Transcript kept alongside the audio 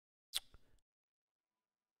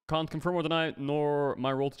Can't confirm or deny, nor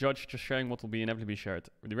my role to judge, just sharing what will be inevitably shared.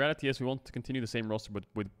 The reality is we want to continue the same roster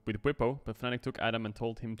with Whippo, but Fnatic took Adam and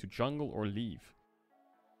told him to jungle or leave.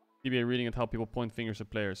 CBA reading at how people point fingers at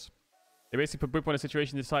players. They basically put Whippo in a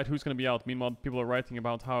situation to decide who's going to be out. Meanwhile, people are writing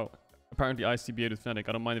about how apparently I CBA'd with Fnatic.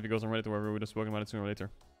 I don't mind if it goes on Reddit or wherever, we would have spoken about it sooner or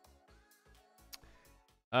later.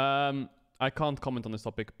 I can't comment on this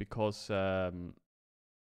topic because...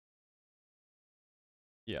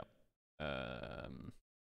 yeah.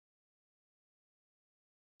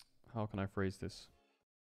 How can I phrase this?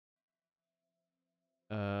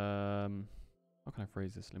 How can I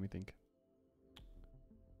phrase this? Let me think.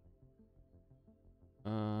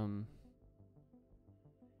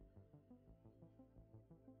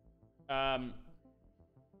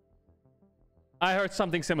 I heard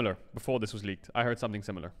something similar before this was leaked. I heard something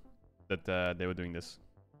similar that they were doing this,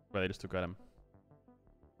 where they just took Adam.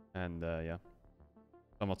 And yeah,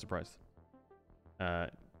 I'm not surprised.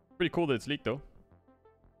 Pretty cool that it's leaked though.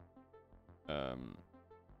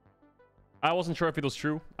 I wasn't sure if it was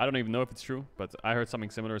true. I don't even know if it's true, but I heard something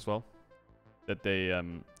similar as well. That they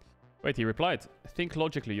wait, he replied, think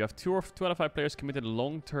logically, you have 2 out of 5 players committed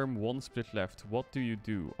long-term 1 split left. What do you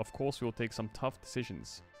do? Of course we will take some tough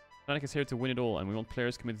decisions. Fnatic is here to win it all, and we want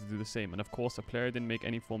players committed to do the same. And of course, a player didn't make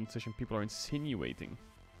any form of decision people are insinuating.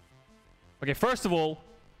 Okay, first of all,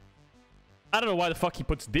 I don't know why the fuck he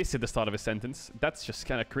puts this at the start of his sentence. That's just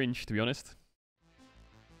kind of cringe, to be honest.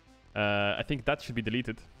 I think that should be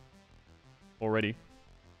deleted already.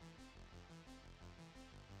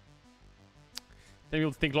 Then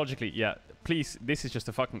you'll think logically, yeah, please, this is just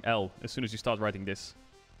a fucking L as soon as you start writing this.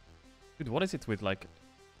 Dude, what is it with, like...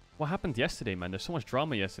 What happened yesterday, man? There's so much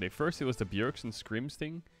drama yesterday. First it was the Bjergsen scrims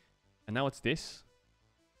thing, and now it's this.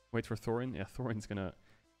 Wait for Thorin. Yeah, Thorin's gonna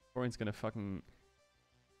fucking...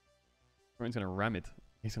 Thorin's gonna ram it.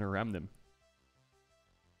 He's gonna ram them.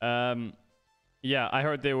 Yeah, I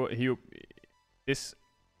heard they were...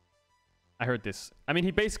 I heard this. I mean,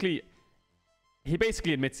 he basically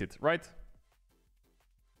admits it, right?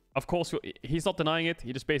 Of course, he's not denying it.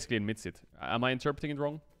 He just basically admits it. Am I interpreting it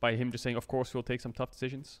wrong? By him just saying, of course, we'll take some tough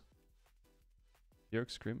decisions? Bjerg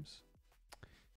scrims.